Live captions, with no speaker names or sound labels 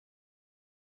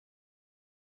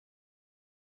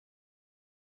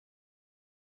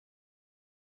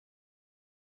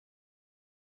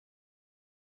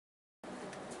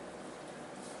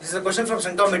This is a question from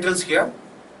strength of materials here.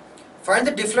 Find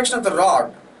the deflection of the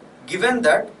rod given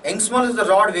that Young's modulus of the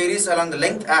rod varies along the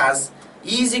length as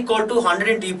E is equal to 100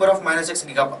 into e power of minus x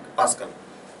gigapascal.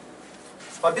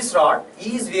 For this rod,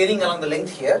 E is varying along the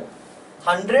length here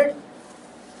 100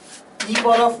 e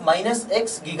power of minus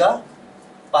x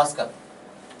gigapascal.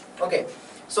 Okay,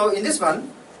 so in this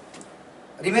one,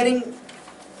 remaining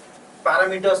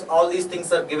parameters, all these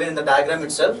things are given in the diagram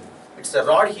itself. It's a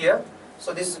rod here.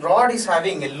 So this rod is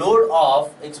having a load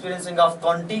of experiencing of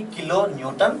 20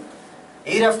 kilonewton.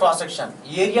 Area of cross section,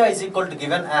 area is equal to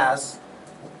given as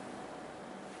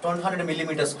 200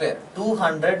 millimeter square,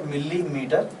 200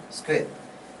 millimeter square.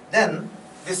 Then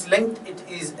this length, it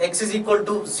is x is equal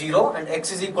to 0 and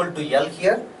x is equal to L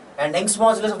here, and Young's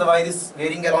modulus of the wire is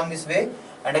varying along this way,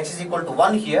 and x is equal to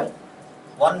 1 here,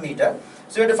 1 meter.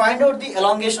 So you have to find out the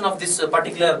elongation of this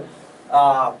particular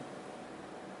bar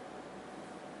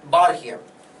here.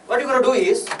 What you're going to do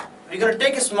is, we're going to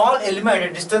take a small element at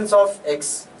a distance of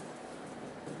x,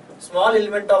 small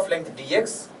element of length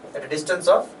dx at a distance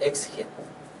of x here.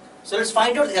 So let's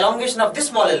find out the elongation of this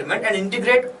small element and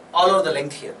integrate all over the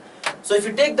length here. So if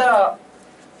you take the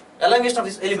elongation of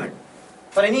this element,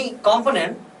 for any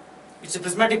component, it's a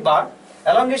prismatic bar,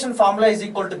 elongation formula is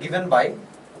equal to given by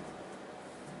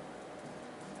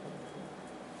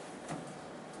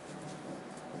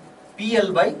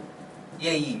PL by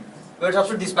AE. We have to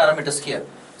substitute these parameters here.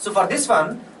 So for this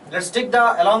one, let's take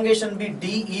the elongation be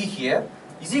DE here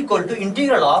is equal to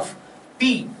integral of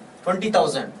P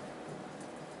 20,000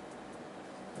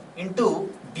 into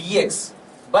dx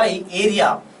by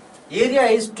area. Area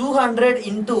is 200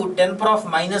 into 10 power of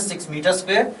minus 6 meter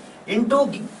square into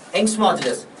Young's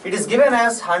modulus. It is given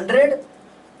as 100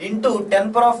 into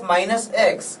 10 power of minus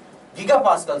x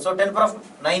gigapascal. So 10 power of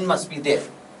 9 must be there.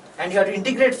 And you have to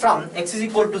integrate from x is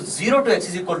equal to 0 to x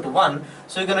is equal to 1.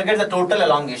 So you're going to get the total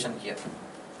elongation here.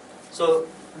 So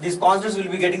these constants will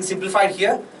be getting simplified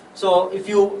here. So if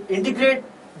you integrate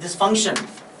this function,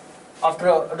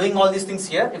 after doing all these things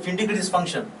here, if you integrate this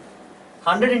function,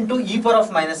 100 into e power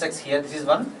of minus x here, this is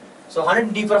 1. So 100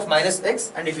 into e power of minus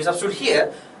x, and if you substitute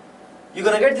here, you're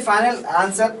going to get the final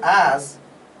answer as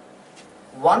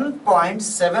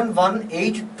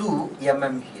 1.7182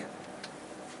 mm here.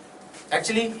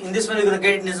 Actually, in this one you're going to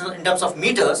get it in terms of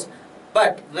meters,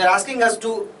 but we're asking us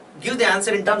to give the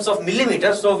answer in terms of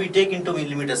millimeters, so we take into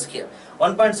millimeters here.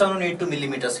 1.7182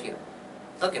 millimeters here.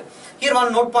 Okay. Here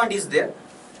one note point is there.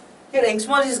 Here Young's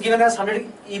modulus is given as 100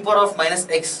 e power of minus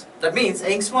x. That means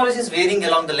Young's modulus is varying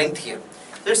along the length here.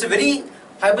 So it's a very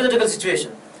hypothetical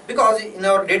situation, because in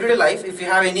our day-to-day life, if you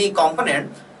have any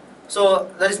component, so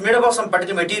that is made up of some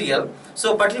particular material,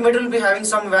 so particular material will be having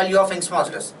some value of Young's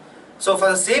modulus. So for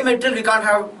the same material, we can't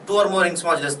have 2 or more Young's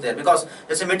modulus there, because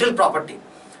it's a material property.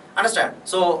 Understand?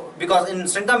 So because in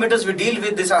strength of materials we deal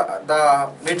with this the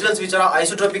materials which are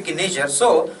isotropic in nature,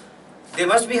 so they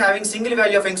must be having single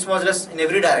value of Young's modulus in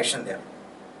every direction there.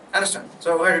 Understand?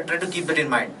 So we have to try to keep that in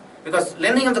mind, because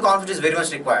learning of the concept is very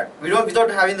much required. We don't, without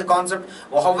having the concept,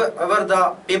 or however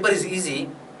the paper is easy,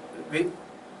 we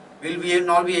will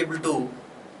not be able to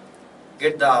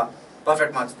get the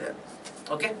perfect marks there.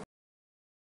 Okay.